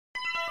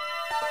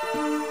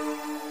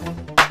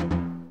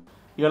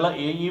ఇలా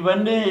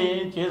ఇవన్నీ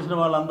చేసిన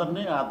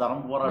వాళ్ళందరినీ ఆ ధర్మ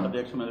పోరాట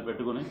దీక్ష మీద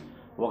పెట్టుకుని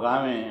ఒక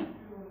ఆమె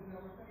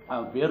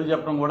పేరు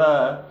చెప్పడం కూడా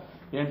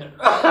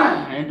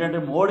ఏంటంటే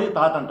మోడీ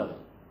తాత అంటది.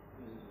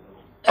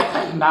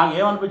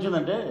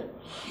 నాకేమనిపించిందంటే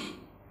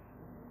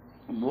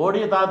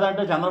మోడీ తాత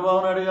అంటే చంద్రబాబు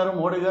నాయుడు గారు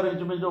మోడీ గారు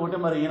ఇంచుమించు ఒకటి,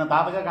 మరి ఈయన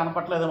తాతగా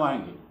కనపట్లేదేమో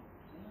ఆయనకి.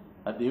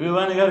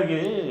 దివ్యవాణి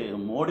గారికి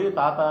మోడీ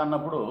తాత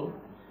అన్నప్పుడు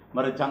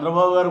మరి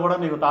చంద్రబాబు గారు కూడా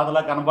నీకు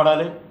తాతలా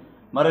కనపడాలి.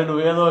 మరి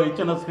నువ్వేదో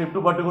ఇచ్చిన స్క్రిప్ట్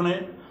పట్టుకుని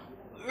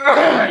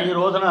ఈ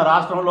రోజున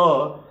రాష్ట్రంలో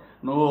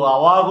నువ్వు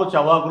అవాకు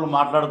చవాకులు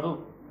మాట్లాడుతూ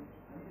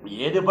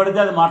ఏది పడితే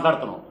అది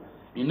మాట్లాడుతున్నావు.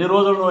 ఇన్ని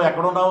రోజులు నువ్వు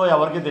ఎక్కడున్నావో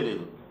ఎవరికి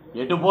తెలియదు,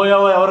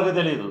 ఎటుపోయావో ఎవరికి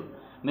తెలియదు.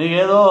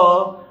 నీకేదో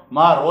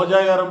మా రోజా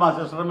గారు మా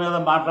సిస్టర్ మీద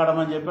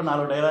మాట్లాడమని చెప్పి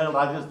 4 డైలాగులు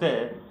రాసిస్తే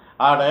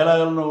ఆ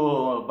డైలాగులు నువ్వు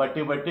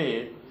బట్టి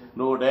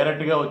నువ్వు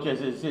డైరెక్ట్గా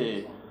వచ్చేసేసి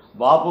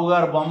బాపు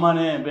గారు బొమ్మ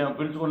అని మేము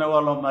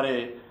పిలుచుకునేవాళ్ళం. మరి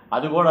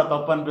అది కూడా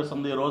తప్పు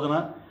అనిపిస్తుంది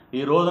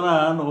ఈ రోజున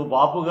నువ్వు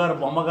బాపు గారి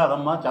బొమ్మ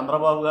కాదమ్మా,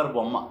 చంద్రబాబు గారి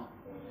బొమ్మ.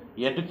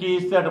 ఎటుకి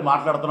ఇస్తే అటు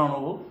మాట్లాడుతున్నావు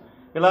నువ్వు.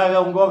 ఇలాగ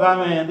ఇంకొక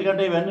ఆమె,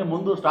 ఎందుకంటే ఇవన్నీ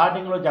ముందు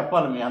స్టార్టింగ్లో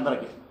చెప్పాలి మీ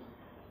అందరికీ.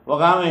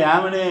 ఒక ఆమె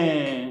యామిని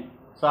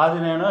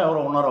సాధినేనో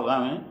ఎవరో ఉన్నారు, ఒక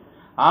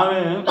ఆమె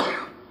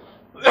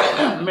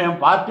మేము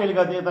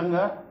పార్టీలకు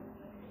అతీతంగా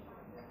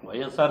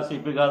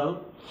వైఎస్ఆర్సీపీ కాదు,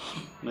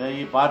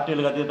 ఈ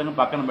పార్టీలకు అతీతంగా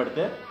పక్కన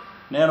పెడితే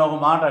నేను ఒక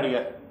మాట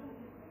అడిగా,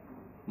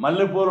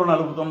 మల్లెపూలు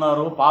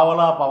నలుపుతున్నారు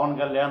పావలా పవన్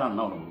కళ్యాణ్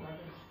అన్నావు నువ్వు.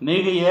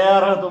 నీకు ఏ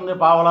అర్హత ఉంది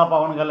పావలా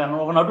పవన్ కళ్యాణ్?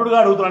 ఒక నటుడుగా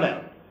అడుగుతున్నాను నేను.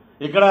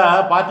 ఇక్కడ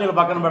పార్టీలు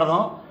పక్కన పెడదాం.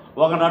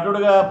 ఒక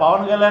నటుడుగా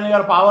పవన్ కళ్యాణ్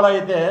గారు పావలా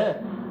అయితే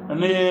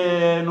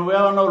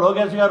నువ్వేమన్నావు,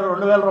 లోకేష్ గారు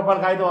 2000 రూపాయల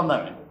కాగితం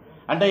ఉందామె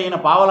అంటే ఈయన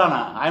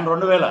పావలానా? ఆయన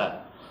 2000.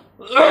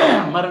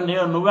 మరి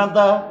నువ్వెంత?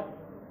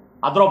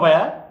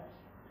 ₹1.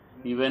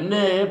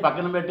 ఇవన్నీ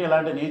పక్కన పెట్టి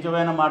ఇలాంటి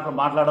నీచమైన మాటలు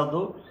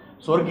మాట్లాడద్దు.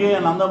 స్వర్గీయ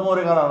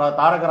నందమూరి గారు,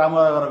 తారక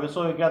రామారావు గారు,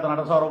 విశ్వవిఖ్యాత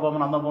నట సార్వభౌమ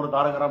నందమూరి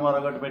తారక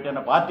రామారావు గారు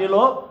పెట్టిన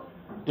పార్టీలో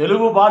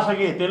తెలుగు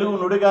భాషకి, తెలుగు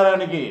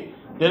నుడికారానికి,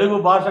 తెలుగు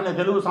భాషని,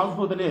 తెలుగు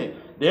సంస్కృతిని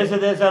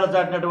దేశాలు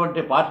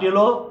చాటినటువంటి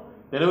పార్టీలో,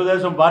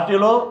 తెలుగుదేశం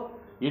పార్టీలో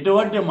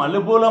ఇటువంటి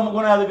మల్లెపూలు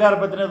అమ్ముకునే అధికార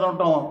ప్రతినిధి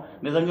ఉండటం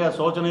నిజంగా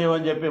శోచనీయం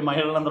అని చెప్పి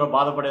మహిళలందరూ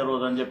బాధపడే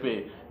రోజు అని చెప్పి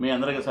మీ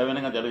అందరికీ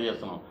సవినయంగా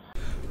తెలియజేస్తున్నాం.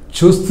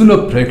 చూస్తున్న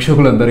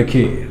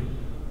ప్రేక్షకులందరికీ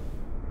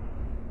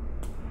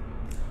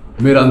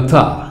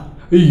మీరంతా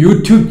ఈ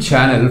యూట్యూబ్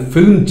ఛానల్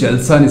ఫిల్మ్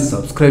జల్సాని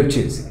సబ్స్క్రైబ్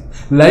చేసి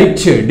లైక్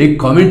చేయండి,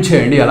 కామెంట్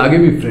చేయండి, అలాగే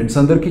మీ ఫ్రెండ్స్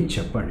అందరికీ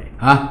చెప్పండి.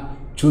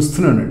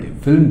 చూస్తున్నానండి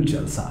film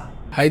Jalsa.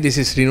 Hi, this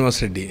is Srinivas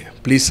Reddy.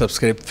 Please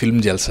subscribe Film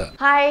Jalsa.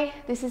 Hi,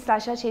 this is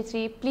Tasha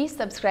Chetri. Please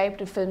subscribe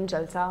to Film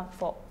Jalsa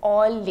for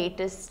all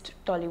latest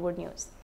Tollywood news.